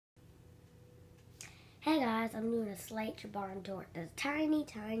Hey guys, I'm doing a Slate barn tour. This tiny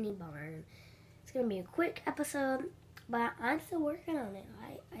barn. It's gonna be a quick episode, but I'm still working on it.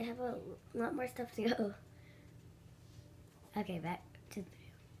 I have a lot more stuff to go. Okay, back to the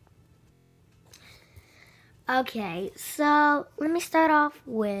video. Okay, so let me start off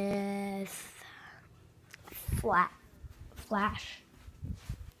with Flash.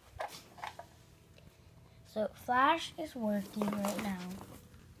 So Flash is working right now.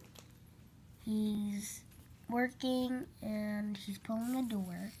 He's working and he's pulling a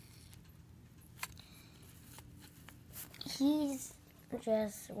door. He's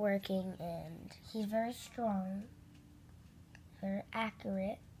just working and he's very strong, very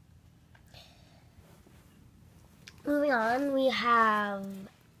accurate. Moving on, we have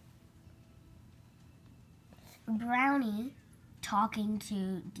Brownie talking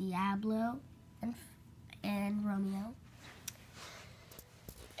to Diablo and Romeo.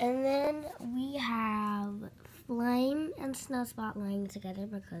 And then we have Flame and Snowspot lying together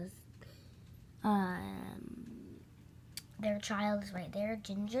because their child is right there,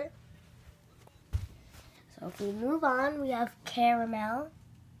 Ginger. So if we move on, we have Caramel,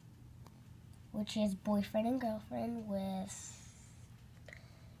 which is boyfriend and girlfriend with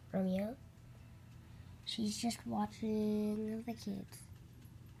Romeo. She's just watching the kids.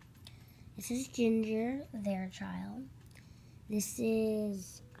 This is Ginger, their child. This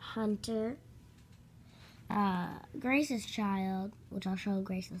is Hunter, Grace's child, which I'll show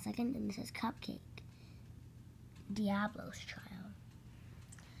Grace in a second, and this is Cupcake, Diablo's child.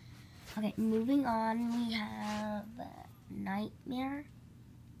 Okay, moving on, we have Nightmare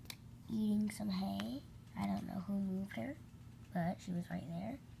eating some hay. I don't know who moved her, but she was right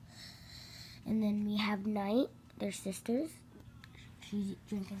there. And then we have Night, they're sisters. She's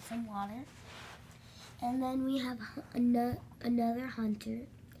drinking some water. And then we have another Hunter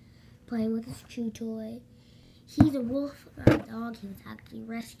playing with his chew toy. He's a wolf, not a dog. He was actually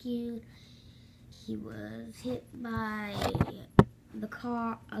rescued. He was hit by a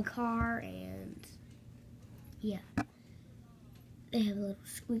car, and yeah. They have a little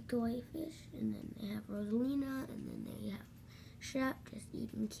squeak toy fish, and then they have Rosalina, and then they have Shep just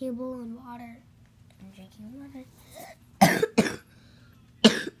eating kibble and water and drinking water.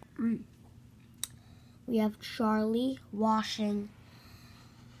 We have Charlie washing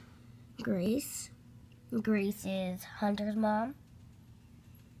Grace. Grace is Hunter's mom.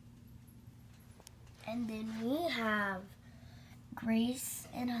 And then we have Grace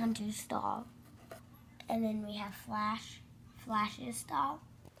and Hunter's stall. And then we have Flash's stall.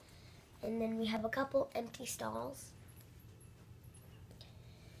 And then we have a couple empty stalls.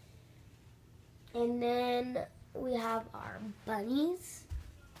 And then we have our bunnies.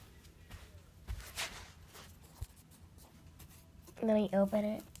 Let me open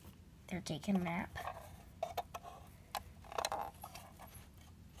it. They're taking a nap.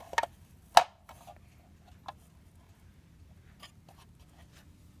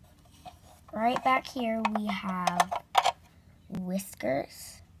 Right back here we have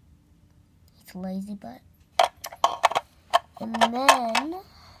Whiskers. He's lazy butt. And then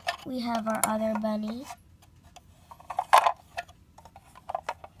we have our other bunny.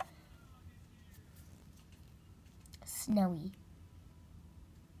 Snowy.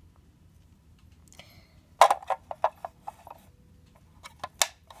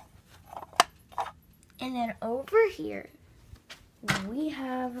 And then over here, we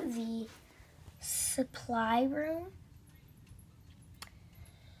have the supply room.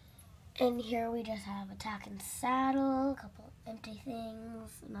 And here we just have a tack and saddle, a couple empty things,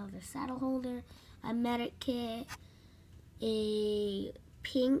 another saddle holder, a medic kit, a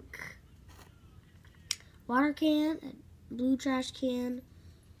pink water can, a blue trash can.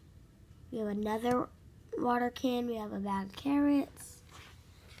 We have another water can, we have a bag of carrots.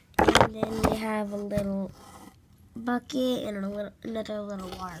 And then we have a little bucket and another little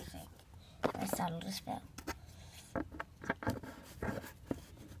water thing. My saddle just fell.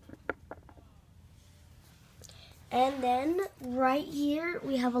 And then right here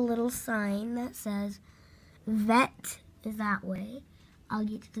we have a little sign that says vet is that way. I'll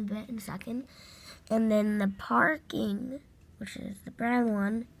get to the vet in a second. And then the parking, which is the brown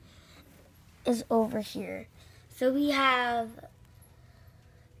one, is over here. So we have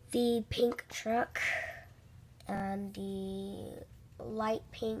the pink truck and the light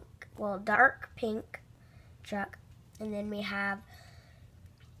pink, well, dark pink truck. And then we have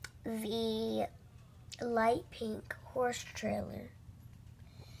the light pink horse trailer.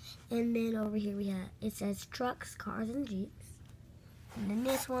 And then over here we have, it says trucks, cars, and jeeps. And then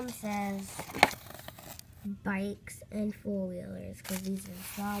this one says bikes and four-wheelers, because these are the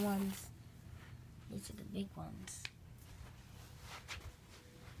small ones. These are the big ones.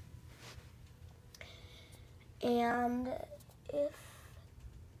 And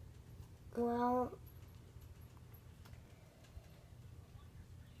well,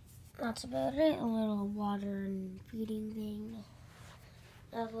 that's about it. A little water and feeding thing.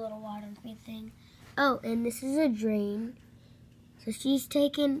 That's a little water and feed thing. Oh, and this is a drain. So she's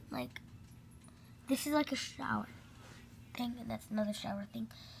taken, like, this is like a shower thing, and that's another shower thing.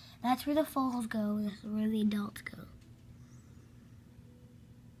 That's where the foals go. This is where the adults go.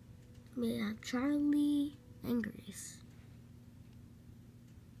 We have Charlie and Grace.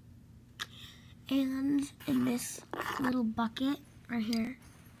 And in this little bucket right here,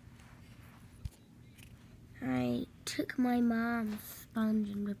 I took my mom's sponge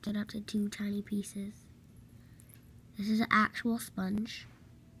and ripped it up to 2 tiny pieces. This is an actual sponge.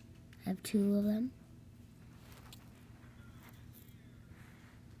 I have 2 of them.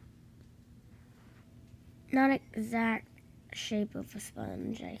 Not exact shape of a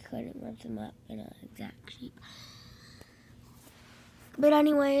sponge. I couldn't rip them up in an exact shape. But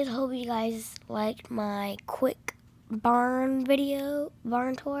anyways, hope you guys liked my quick barn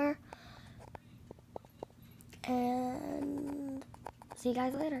tour. And see you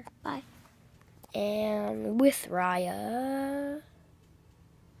guys later. Bye. And with Ryah.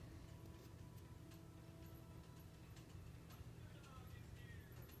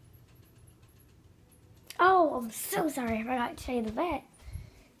 Oh, I'm so sorry. I forgot to show you the vet.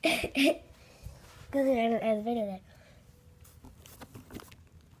 Because I didn't add the video there.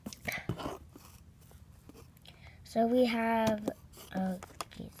 So we have, oh,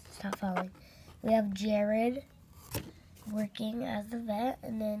 geez, stop following. We have Jared working as the vet,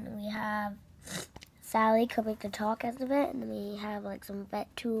 and then we have Sally coming to talk as the vet, and then we have like some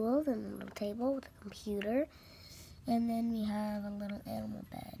vet tools and a little table with a computer, and then we have a little animal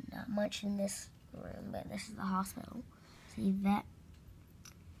bed. Not much in this room, but this is the hospital. See, vet,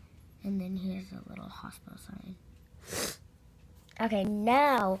 and then here's a little hospital sign. Okay,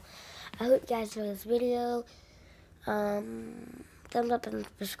 now I hope you guys enjoyed this video. Thumbs up and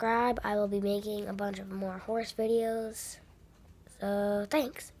subscribe. I will be making a bunch of more horse videos. So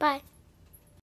thanks. Bye.